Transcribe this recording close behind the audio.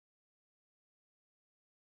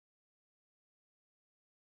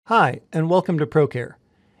Hi, and welcome to Procare.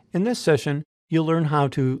 In this session, you'll learn how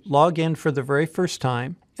to log in for the very first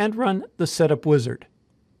time and run the Setup Wizard.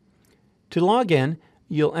 To log in,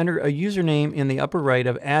 you'll enter a username in the upper right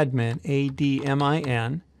of admin,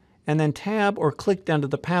 A-D-M-I-N, and then tab or click down to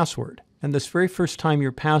the password. And this very first time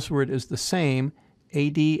your password is the same,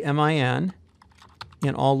 A-D-M-I-N,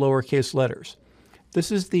 in all lowercase letters.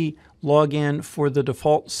 This is the login for the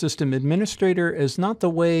default system administrator, is not the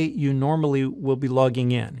way you normally will be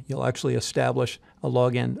logging in. You'll actually establish a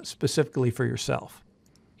login specifically for yourself.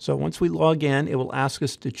 So once we log in, it will ask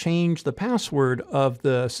us to change the password of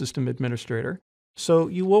the system administrator. So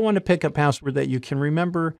you will want to pick a password that you can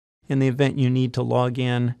remember in the event you need to log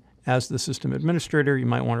in as the system administrator. You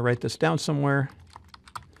might want to write this down somewhere,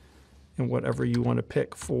 and whatever you want to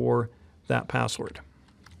pick for that password.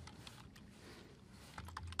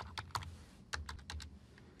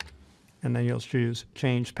 And then you'll choose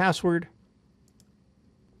Change Password.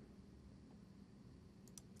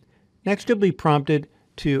 Next, you'll be prompted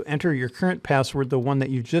to enter your current password, the one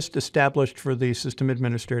that you just established for the system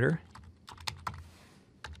administrator.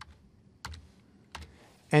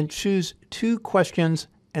 And choose 2 questions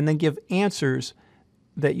and then give answers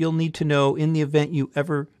that you'll need to know in the event you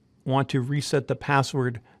ever want to reset the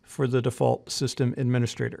password for the default system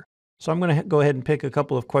administrator. So I'm going to go ahead and pick a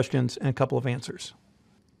couple of questions and a couple of answers.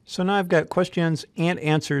 So now I've got questions and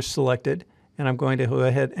answers selected, and I'm going to go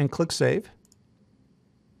ahead and click Save.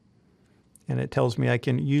 And it tells me I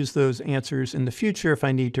can use those answers in the future if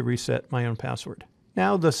I need to reset my own password.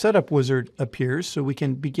 Now the Setup Wizard appears, so we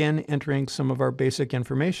can begin entering some of our basic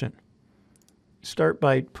information. Start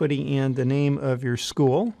by putting in the name of your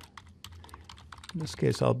school. In this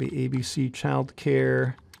case, I'll be ABC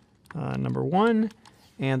Childcare number 1.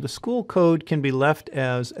 And the school code can be left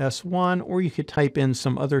as S1, or you could type in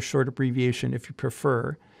some other short abbreviation if you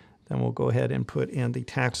prefer. Then we'll go ahead and put in the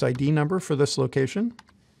tax ID number for this location.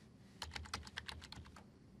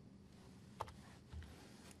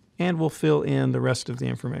 And we'll fill in the rest of the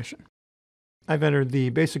information. I've entered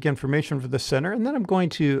the basic information for the center, and then I'm going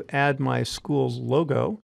to add my school's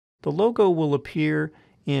logo. The logo will appear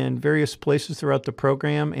in various places throughout the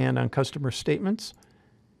program and on customer statements.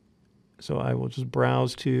 So I will just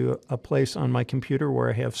browse to a place on my computer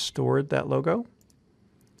where I have stored that logo.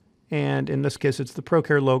 And in this case, it's the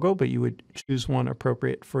Procare logo, but you would choose one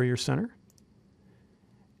appropriate for your center.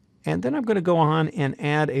 And then I'm going to go on and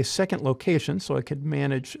add a second location, so I could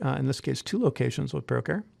manage, in this case, 2 locations with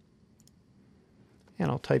Procare.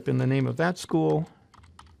 And I'll type in the name of that school,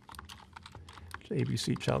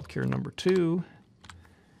 ABC Childcare number 2.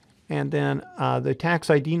 And then the tax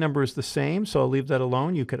ID number is the same, so I'll leave that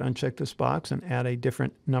alone. You could uncheck this box and add a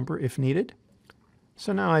different number if needed.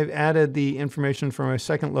 So now I've added the information for my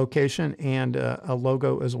second location and a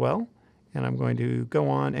logo as well. And I'm going to go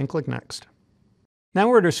on and click Next. Now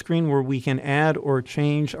we're at a screen where we can add or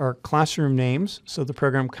change our classroom names. So the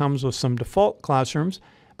program comes with some default classrooms,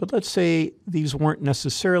 but let's say these weren't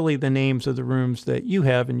necessarily the names of the rooms that you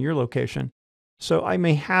have in your location. So I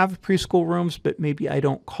may have preschool rooms, but maybe I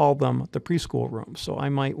don't call them the preschool rooms. So I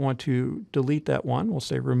might want to delete that one. We'll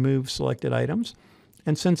say Remove Selected Items.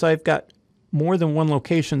 And since I've got more than one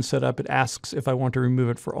location set up, it asks if I want to remove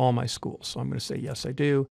it for all my schools. So I'm going to say yes, I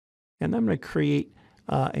do. And I'm going to create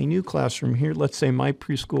a new classroom here. Let's say my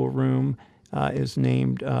preschool room is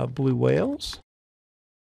named Blue Whales.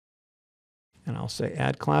 And I'll say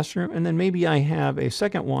Add Classroom. And then maybe I have a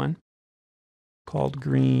second one called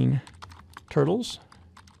Green Turtles.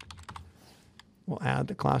 We'll add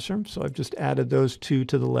the classroom. So I've just added those 2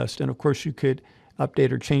 to the list. And of course you could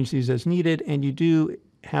update or change these as needed. And you do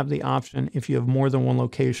have the option, if you have more than one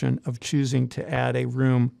location, of choosing to add a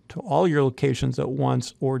room to all your locations at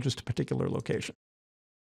once or just a particular location.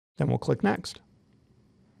 Then we'll click Next.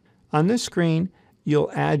 On this screen,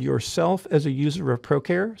 you'll add yourself as a user of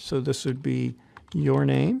Procare. So this would be your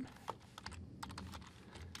name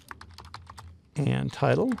and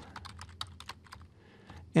title.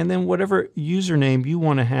 And then whatever username you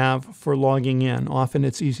want to have for logging in. Often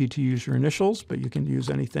it's easy to use your initials, but you can use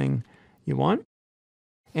anything you want.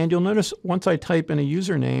 And you'll notice once I type in a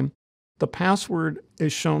username, the password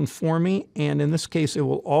is shown for me. And in this case, it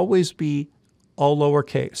will always be all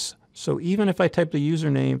lowercase. So even if I type the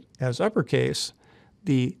username as uppercase,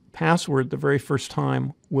 the password the very first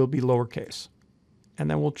time will be lowercase. And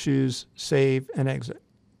then we'll choose Save and Exit.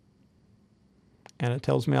 And it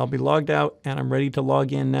tells me I'll be logged out, and I'm ready to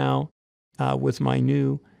log in now with my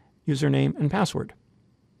new username and password.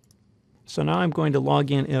 So now I'm going to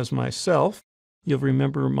log in as myself. You'll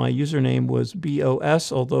remember my username was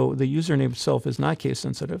BOS, although the username itself is not case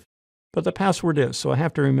sensitive, but the password is. So I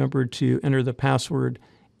have to remember to enter the password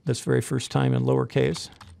this very first time in lowercase.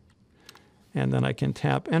 And then I can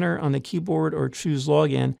tap enter on the keyboard or choose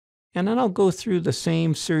login. And then I'll go through the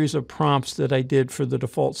same series of prompts that I did for the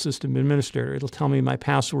default system administrator. It'll tell me my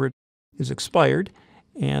password is expired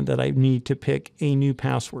and that I need to pick a new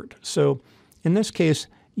password. So in this case,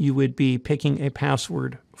 you would be picking a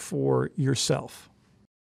password for yourself.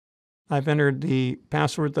 I've entered the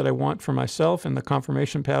password that I want for myself and the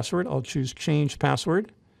confirmation password. I'll choose change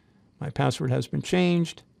password. My password has been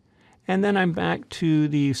changed. And then I'm back to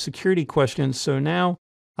the security questions. So now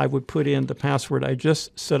I would put in the password I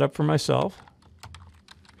just set up for myself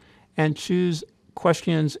and choose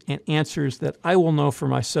questions and answers that I will know for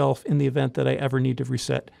myself in the event that I ever need to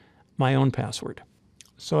reset my own password.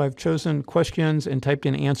 So I've chosen questions and typed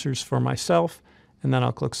in answers for myself, and then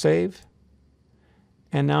I'll click Save.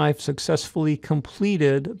 And now I've successfully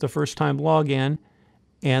completed the first time login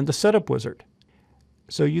and the setup wizard.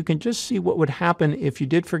 So you can just see what would happen if you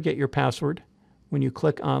did forget your password. When you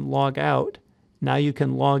click on log out, now you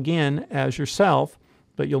can log in as yourself,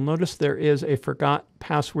 but you'll notice there is a forgot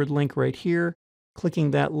password link right here.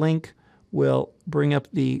 Clicking that link will bring up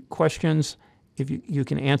the questions. If you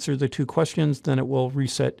can answer the two questions, then it will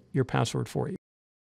reset your password for you.